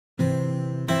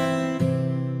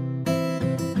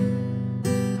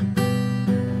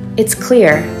It's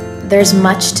clear there's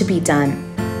much to be done,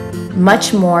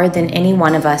 much more than any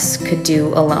one of us could do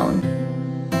alone.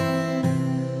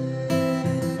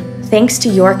 Thanks to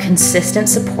your consistent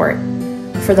support,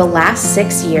 for the last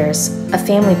 6 years, A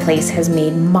Family Place has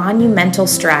made monumental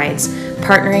strides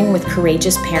partnering with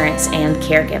courageous parents and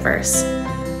caregivers,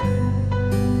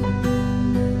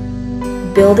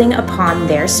 building upon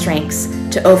their strengths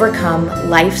to overcome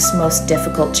life's most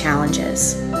difficult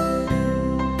challenges,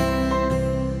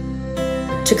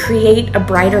 to create a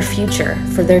brighter future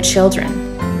for their children,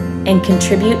 and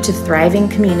contribute to thriving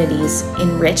communities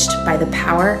enriched by the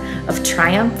power of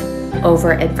triumph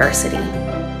over adversity.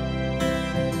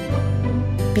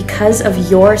 Because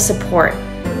of your support,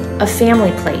 A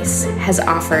Family Place has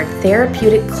offered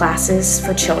therapeutic classes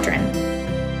for children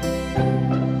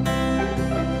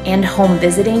and home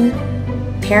visiting,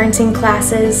 parenting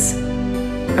classes,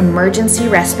 emergency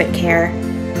respite care,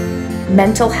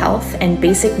 mental health and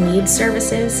basic needs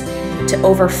services to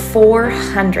over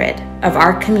 400 of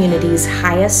our community's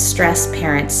highest stress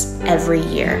parents every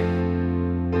year.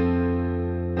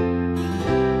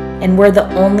 And we're the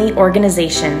only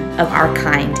organization of our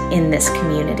kind in this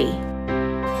community.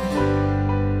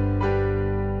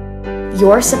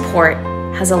 Your support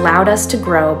has allowed us to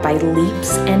grow by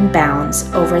leaps and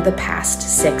bounds over the past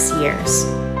 6 years.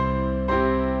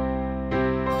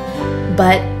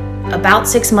 But about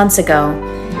 6 months ago,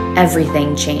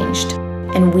 everything changed,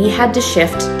 and we had to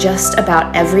shift just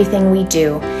about everything we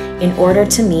do in order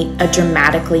to meet a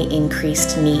dramatically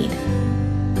increased need.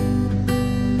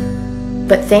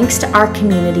 But thanks to our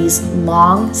community's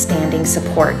long-standing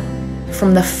support,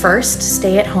 from the first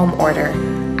stay-at-home order,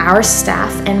 our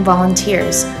staff and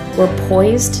volunteers were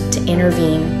poised to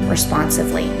intervene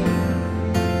responsively.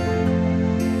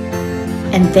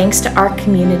 And thanks to our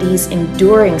community's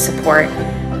enduring support,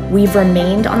 we've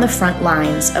remained on the front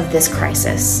lines of this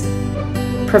crisis,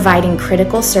 providing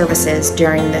critical services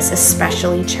during this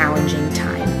especially challenging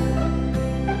time.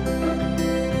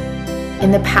 In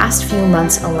the past few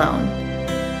months alone,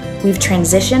 we've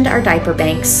transitioned our diaper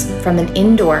banks from an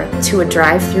indoor to a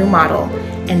drive-through model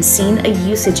and seen a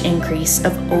usage increase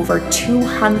of over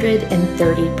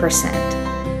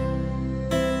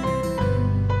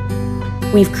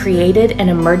 230%. We've created an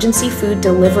emergency food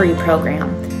delivery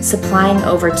program supplying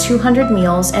over 200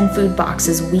 meals and food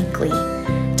boxes weekly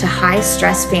to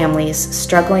high-stress families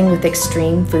struggling with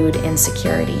extreme food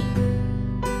insecurity.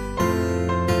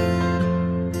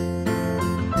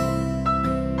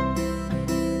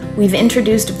 We've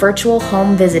introduced virtual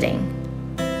home visiting,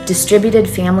 distributed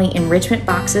family enrichment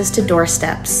boxes to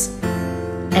doorsteps,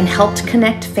 and helped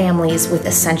connect families with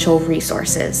essential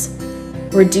resources,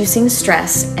 reducing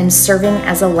stress and serving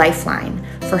as a lifeline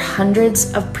for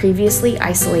hundreds of previously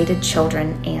isolated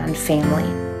children and family.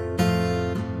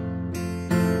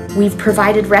 We've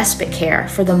provided respite care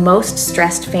for the most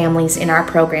stressed families in our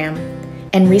program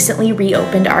and recently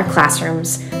reopened our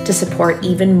classrooms to support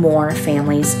even more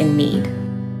families in need.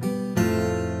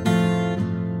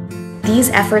 These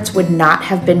efforts would not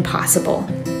have been possible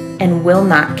and will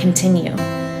not continue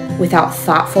without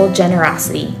thoughtful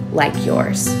generosity like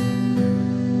yours.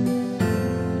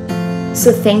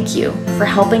 So thank you for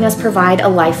helping us provide a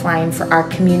lifeline for our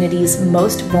community's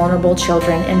most vulnerable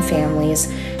children and families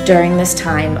during this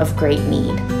time of great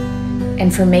need,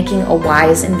 and for making a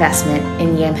wise investment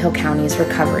in Yamhill County's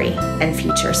recovery and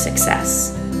future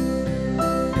success.